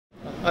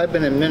I've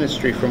been in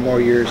ministry for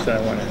more years than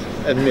I want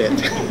to admit.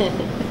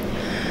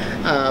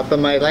 But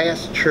my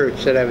last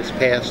church that I was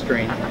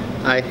pastoring,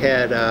 I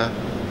had a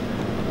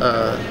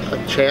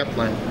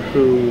chaplain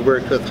who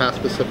worked with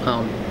Hospice of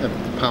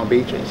Palm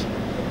Beaches.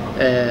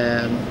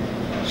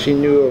 And she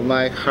knew of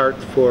my heart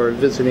for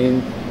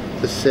visiting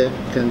the sick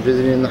and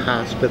visiting the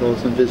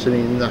hospitals and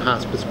visiting the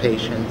hospice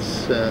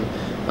patients and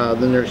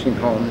the nursing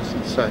homes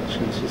and such.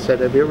 And she said,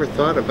 "Have you ever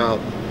thought about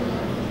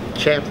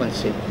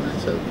chaplaincy?" And I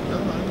said,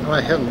 "No,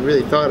 I haven't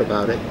really thought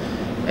about it."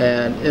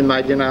 And in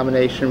my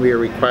denomination, we are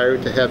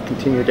required to have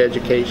continued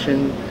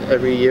education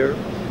every year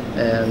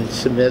and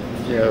submit,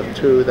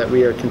 to that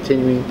we are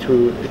continuing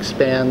to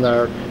expand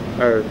our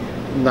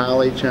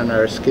knowledge and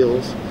our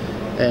skills.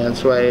 And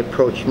so I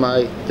approached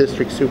my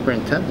district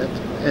superintendent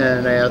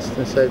and I asked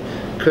and said,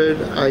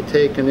 could I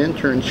take an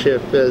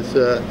internship as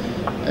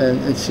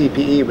in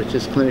CPE, which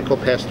is Clinical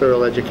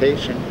Pastoral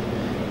Education?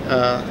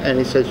 And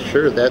he said,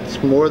 sure,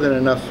 that's more than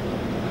enough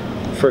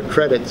for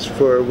credits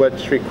for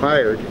what's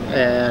required,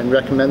 and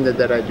recommended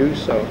that I do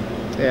so.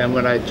 And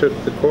when I took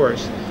the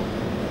course,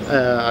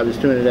 I was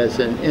doing it as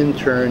an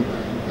intern,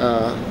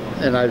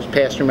 and I was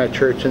pastoring my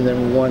church, and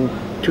then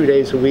 2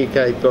 days a week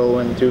I'd go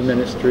and do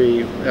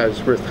ministry. I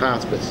was with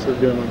hospice, so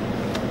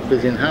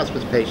visiting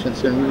hospice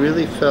patients, and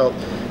really felt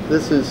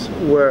this is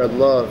where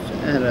love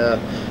and a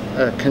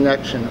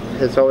connection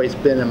has always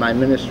been in my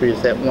ministry,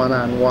 is that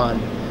one-on-one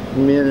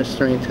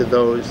ministering to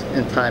those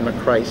in time of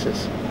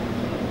crisis.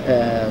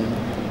 And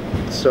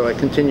so I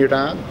continued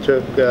on,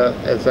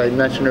 as I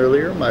mentioned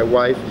earlier, my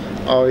wife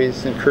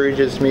always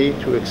encourages me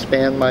to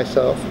expand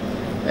myself,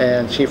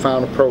 and she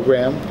found a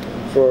program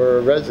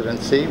for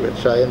residency,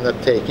 which I ended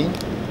up taking.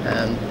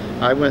 And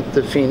I went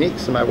to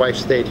Phoenix, and my wife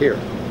stayed here.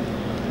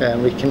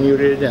 And we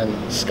commuted and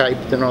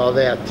Skyped and all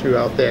that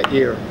throughout that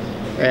year.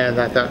 And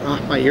I thought, oh,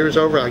 my year's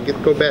over, I get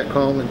to go back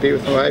home and be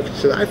with my wife.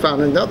 She said, I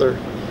found another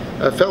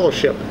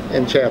fellowship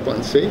in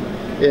chaplaincy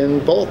in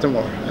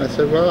Baltimore. I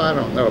said, well, I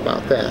don't know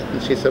about that.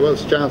 And she said, well,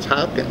 it's Johns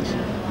Hopkins.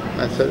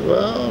 I said,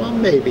 well,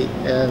 maybe.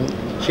 And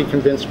she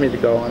convinced me to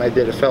go, and I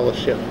did a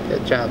fellowship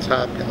at Johns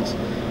Hopkins,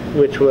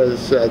 which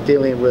was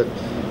dealing with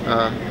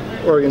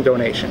organ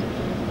donation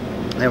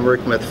and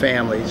working with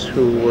families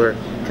who were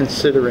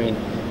considering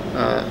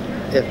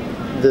at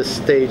this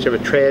stage of a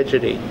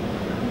tragedy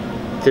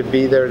to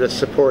be there to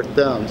support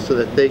them so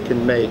that they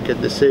can make a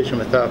decision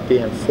without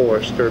being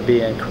forced or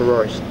being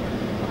coerced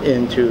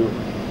into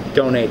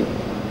donating.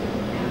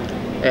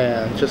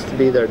 And just to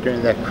be there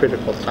during that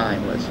critical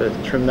time was a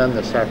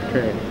tremendous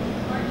opportunity.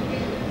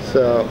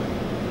 So,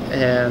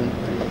 and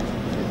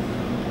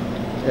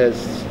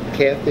as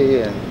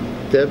Kathy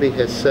and Debbie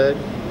has said,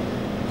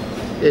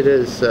 it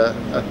is a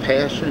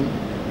passion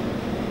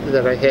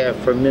that I have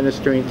for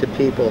ministering to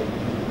people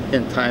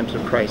in times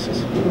of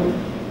crisis.